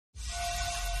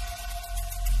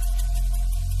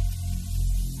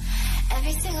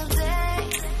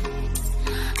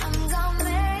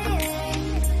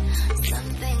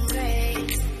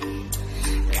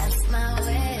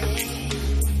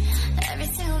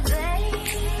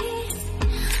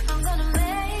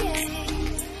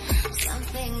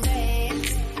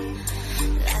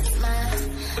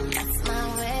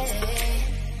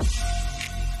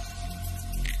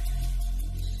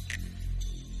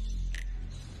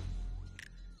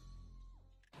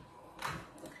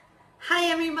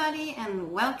everybody,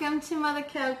 and welcome to Mother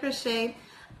Cow Crochet.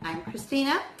 I'm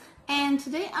Christina, and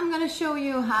today I'm going to show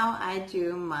you how I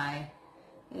do my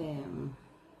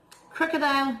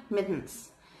crocodile mittens.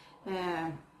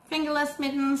 Fingerless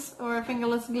mittens or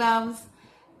fingerless gloves.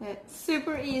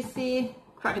 Super easy,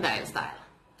 crocodile style.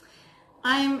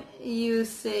 I'm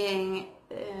using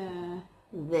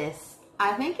this,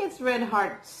 I think it's Red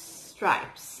Heart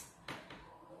Stripes.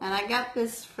 And I got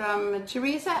this from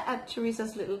Teresa at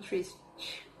Teresa's Little Trees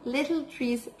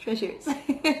Treasures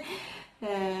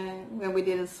when we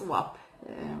did a swap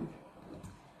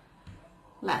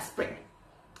last spring.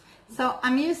 So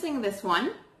I'm using this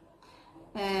one.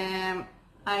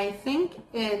 I think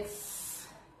it's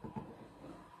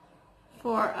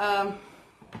for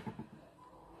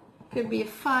could be a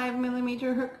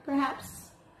 5mm hook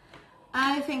perhaps.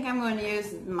 I think I'm going to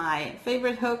use my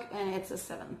favorite hook, and it's a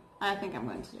 7. I think I'm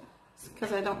going to do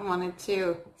because I don't want it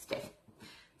too stiff.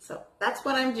 So that's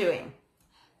what I'm doing.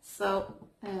 So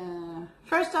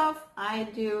first off, I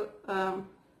do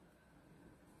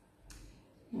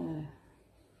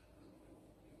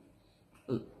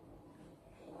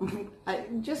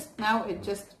it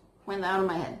just went out of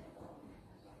my head.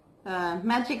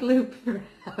 Magic loop,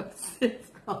 perhaps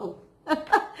it's called.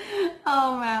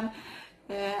 Oh man,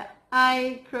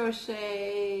 I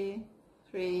crochet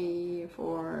 3,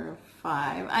 4,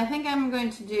 5. I think I'm going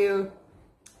to do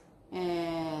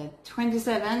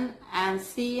 27 and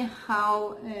see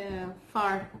how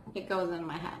far it goes in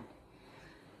my hand.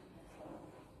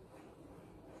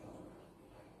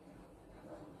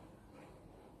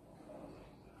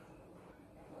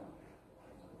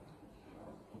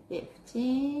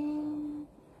 $15.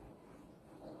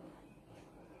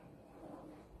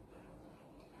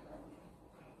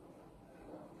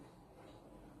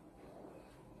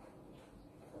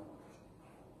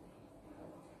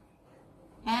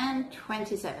 And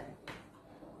 27.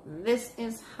 This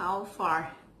is how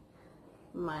far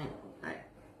mine are.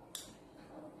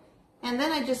 And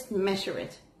then I just measure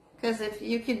it, because if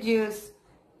you could use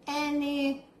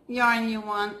any yarn you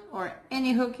want or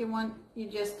any hook you want, you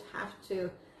just have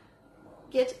to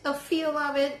get a feel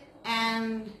of it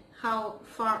and how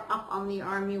far up on the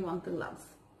arm you want the gloves.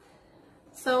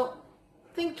 So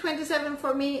I think 27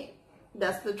 for me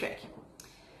does the trick.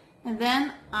 And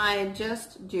then I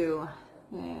just do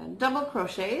double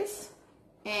crochets,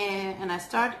 and I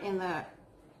start in the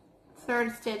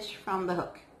 3rd stitch from the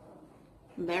hook.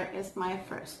 There is my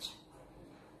first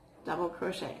double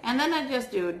crochet, and then I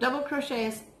just do double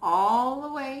crochets all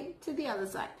the way to the other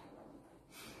side.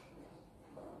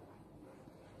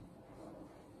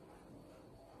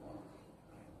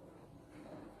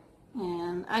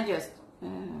 And I just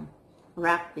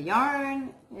wrap the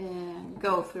yarn and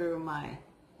go through my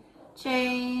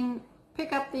chain,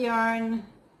 pick up the yarn,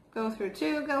 go through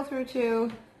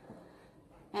 2,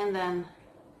 and then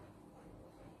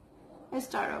I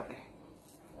start over.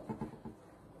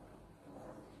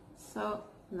 So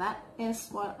that is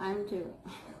what I'm doing.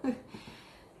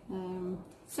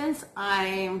 Since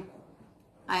I'm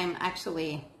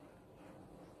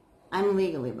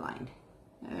legally blind.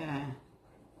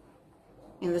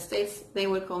 In the States they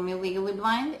would call me legally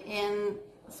blind. In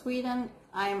Sweden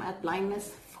I'm at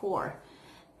blindness 4.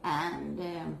 And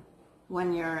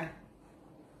when you're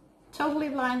totally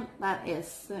blind, that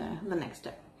is the next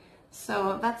step.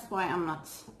 So that's why I'm not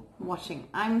watching.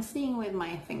 I'm seeing with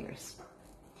my fingers.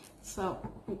 So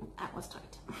that was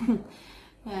tight.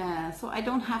 So I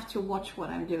don't have to watch what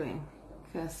I'm doing,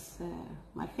 because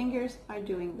my fingers are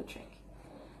doing the trick.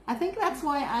 I think that's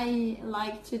why I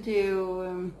like to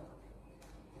do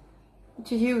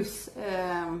use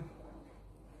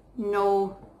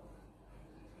no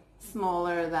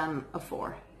smaller than a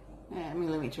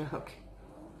 4mm hook,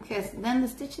 because then the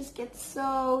stitches get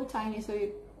so tiny, so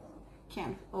you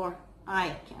can't, or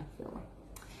I can't feel them.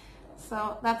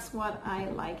 So that's what I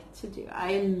like to do.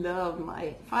 I love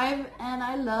my 5 and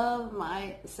I love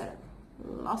my 7.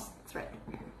 Lost thread.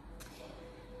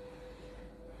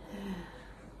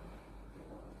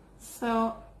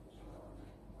 So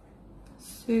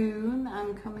soon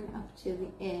I'm coming up to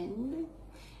the end.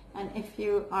 And if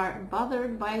you are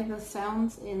bothered by the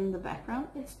sounds in the background,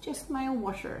 it's just my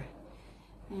washer.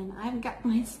 And I've got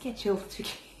my schedule to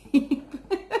keep.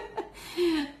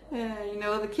 You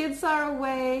know, the kids are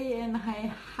away and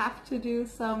I have to do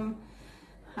some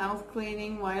house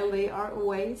cleaning while they are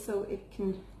away, so it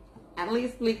can at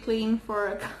least be clean for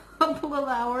a couple of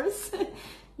hours.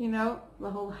 You know, the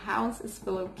whole house is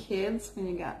full of kids when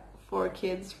you got 4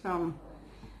 kids from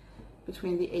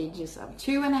between the ages of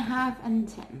 2.5 and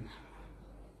 10.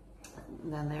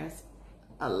 And then there's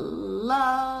a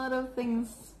lot of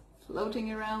things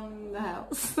floating around the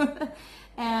house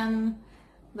and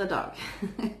the dog.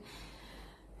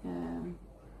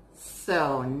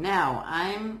 So now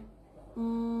I'm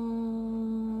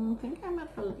think I'm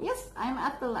at the, yes, I'm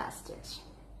at the last stitch.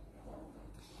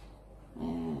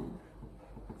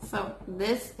 So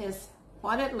this is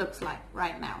what it looks like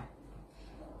right now.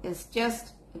 It's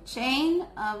just a chain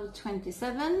of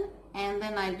 27, and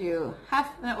then I do half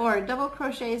or double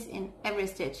crochets in every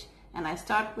stitch, and I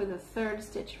start with the third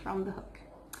stitch from the hook,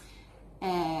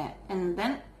 and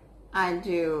then I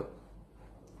do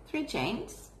 3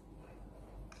 chains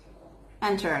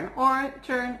and turn, or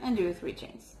turn and do 3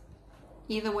 chains.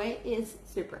 Either way is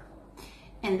super.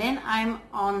 And then I'm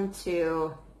on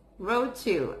to row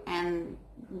 2, and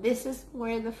this is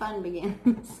where the fun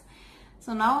begins.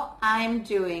 So now I'm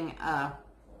doing a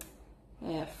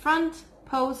front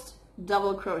post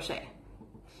double crochet,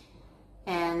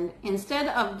 and instead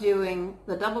of doing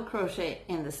the double crochet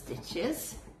in the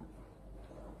stitches,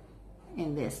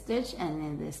 in this stitch and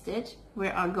in this stitch, we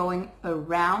are going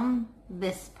around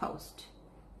this post.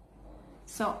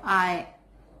 So I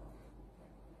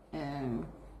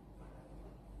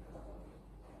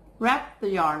wrap the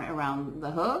yarn around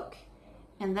the hook,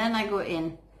 and then I go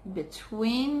in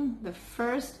between the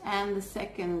first and the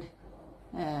second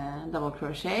double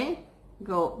crochet,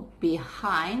 go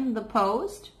behind the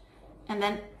post, and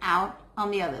then out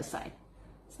on the other side.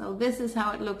 So this is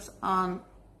how it looks on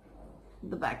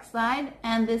the back side,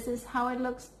 and this is how it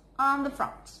looks on the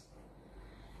front.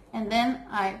 And then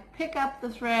I pick up the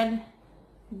thread,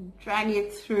 drag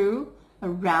it through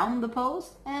around the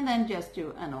post, and then just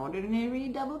do an ordinary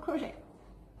double crochet.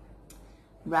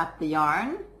 Wrap the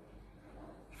yarn,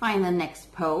 find the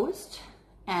next post,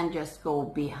 and just go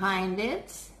behind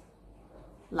it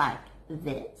like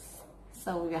this.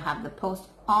 So you have the post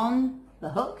on the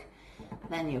hook,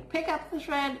 then you pick up the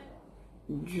thread,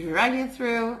 drag it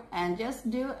through, and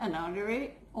just do an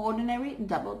ordinary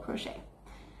double crochet.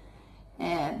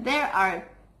 There are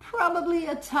probably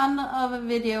a ton of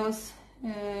videos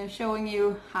showing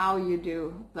you how you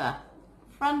do the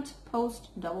front post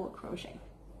double crochet,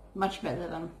 much better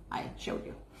than I showed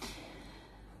you.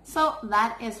 So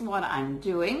that is what I'm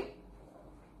doing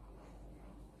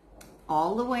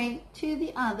all the way to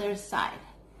the other side.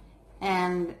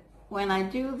 And when I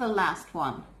do the last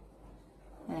one,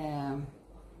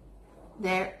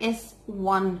 there is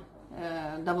one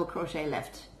double crochet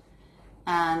left,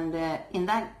 and in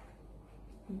that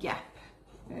gap,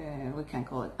 we can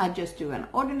call it, I just do an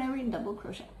ordinary double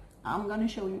crochet. I'm going to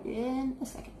show you in a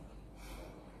second.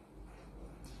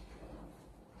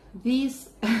 These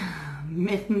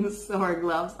mittens or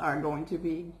gloves are going to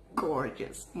be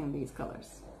gorgeous in these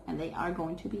colors, and they are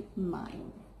going to be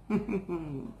mine.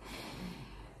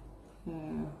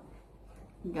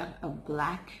 Got a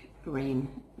black rain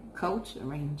coat, a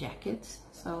rain jacket,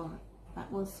 so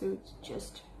that will suit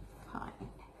just fine.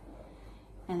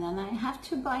 And then I have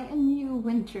to buy a new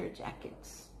winter jacket,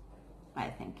 I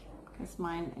think, because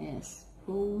mine is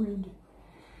old.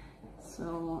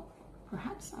 So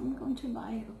perhaps I'm going to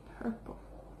buy a purple.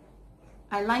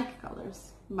 I like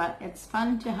colors, but it's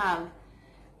fun to have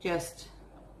just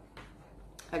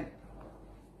a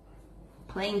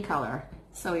plain color,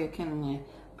 so you can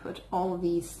put all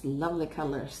these lovely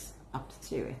colors up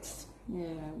to it.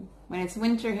 When it's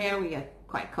winter here, we get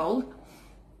quite cold.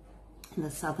 In the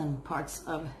southern parts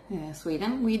of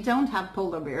Sweden, we don't have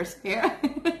polar bears here,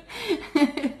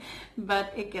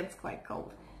 but it gets quite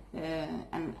cold.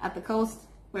 And at the coast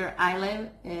where I live,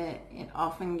 it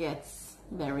often gets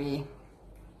very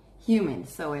humid,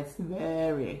 so it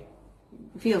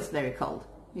feels very cold.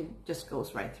 It just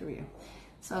goes right through you.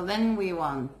 So then we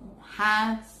want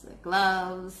hats,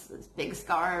 gloves, big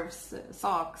scarves,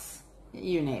 socks,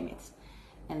 you name it.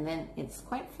 And then it's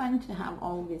quite fun to have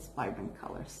all these vibrant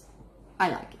colors. I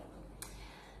like it.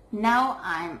 Now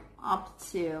I'm up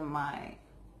to my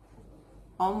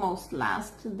almost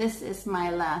last. This is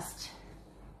my last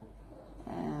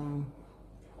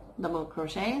double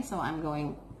crochet, so I'm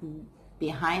going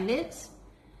behind it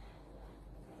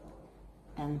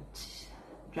and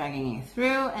dragging it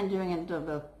through and doing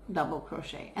a double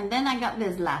crochet. And then I got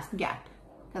this last gap,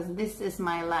 because this is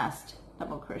my last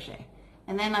double crochet.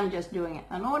 And then I'm just doing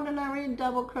an ordinary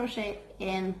double crochet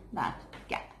in that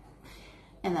gap.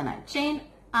 And then I chain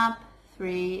up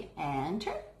 3 and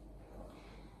turn.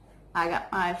 I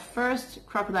got my first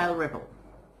crocodile ripple.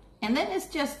 And then it's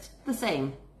just the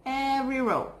same every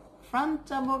row. Front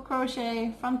double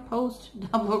crochet, front post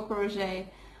double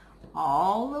crochet,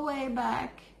 all the way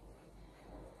back.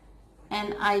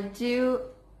 And I do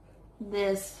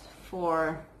this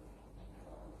for,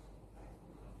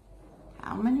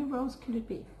 how many rows could it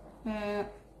be?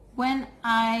 when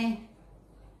I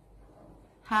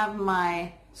have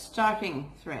my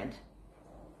starting thread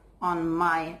on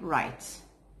my right,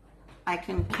 I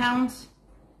can count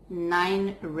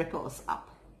 9 ripples up.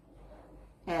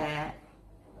 And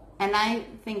I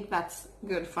think that's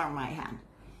good for my hand.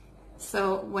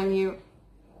 So when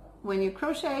you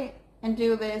crochet and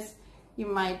do this, you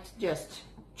might just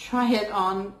try it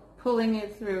on, pulling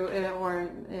it through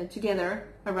together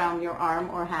around your arm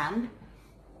or hand,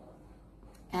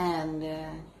 and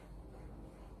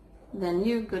then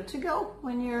you're good to go.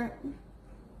 When you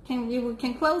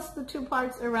can close the 2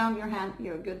 parts around your hand,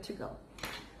 you're good to go.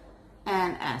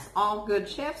 And as all good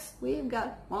chefs, we've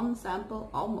got one sample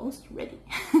almost ready.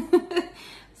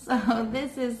 So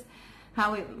this is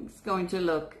how it's going to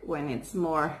look when it's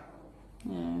more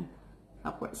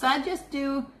upward. So I just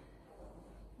do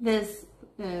this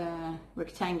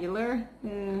rectangular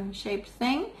shaped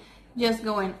thing, just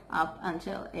going up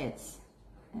until it's,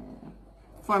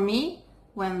 for me,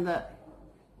 when the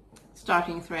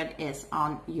starting thread is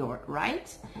on your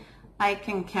right, I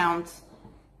can count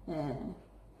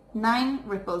 9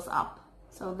 ripples up.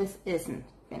 So this isn't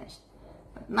finished,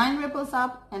 but 9 ripples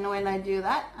up, and when I do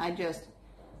that, I just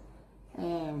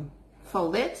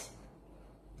fold it.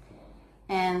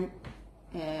 And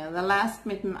the last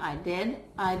mitten I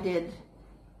did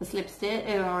a slip stitch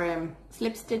or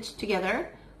slip stitch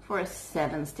together for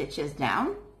 7 stitches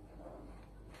down,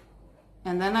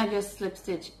 and then I just slip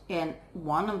stitch in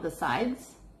one of the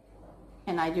sides,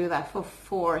 and I do that for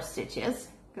 4 stitches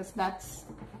because that's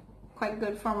quite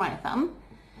good for my thumb.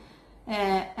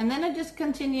 And then I just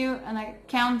continue and I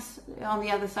count on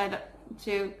the other side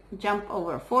to jump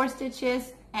over 4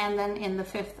 stitches, and then in the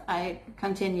 5th I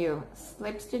continue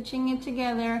slip stitching it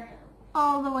together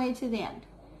all the way to the end.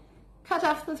 Cut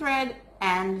off the thread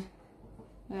and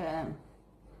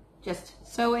just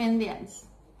sew in the ends,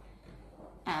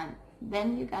 and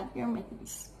then you got your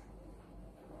mittens.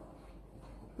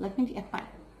 Let me get mine.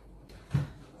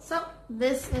 So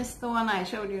this is the one I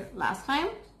showed you last time.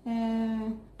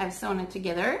 I've sewn it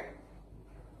together,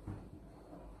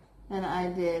 and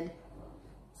I did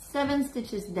 7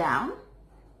 stitches down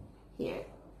here,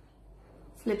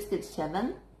 slip stitch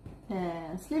 7,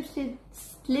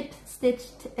 slip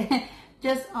stitched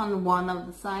just on one of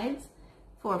the sides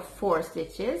for 4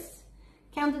 stitches,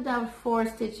 counted out 4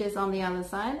 stitches on the other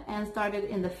side, and started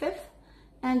in the 5th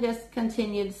and just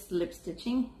continued slip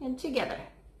stitching it together.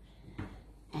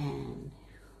 And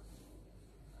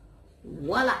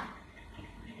voila!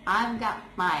 I've got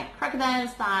my crocodile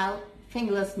style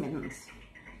fingerless mittens.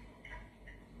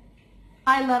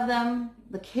 I love them,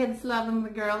 the kids love them, the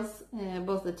girls,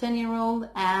 both the 10-year-old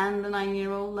and the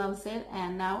 9-year-old loves it,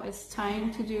 and now it's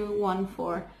time to do one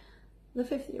for the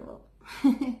 50-year-old.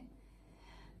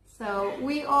 So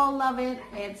we all love it.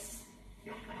 It's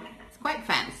quite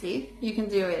fancy. You can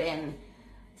do it in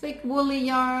thick woolly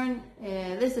yarn.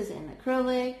 This is in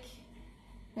acrylic.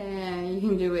 You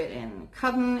can do it in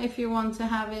cotton if you want to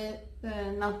have it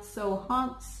not so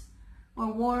hot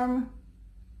or warm.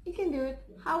 You can do it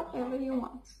however you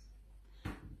want.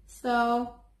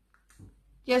 So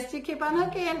just to keep on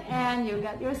hooking, and you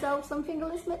got yourself some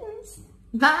fingerless mittens.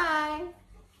 Bye!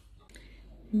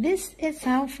 This is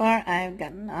how far I've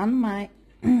gotten on my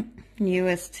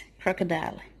newest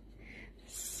crocodile.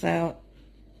 So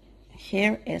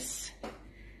here is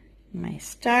my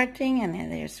starting, and then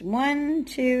there's 1,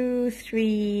 2,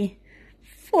 3,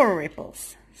 4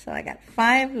 ripples. So I got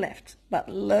 5 left, but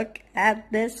look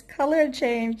at this color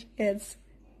change. It's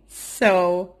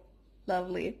so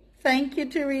lovely. Thank you,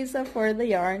 Teresa, for the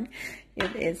yarn.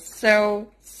 It is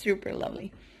so super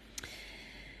lovely.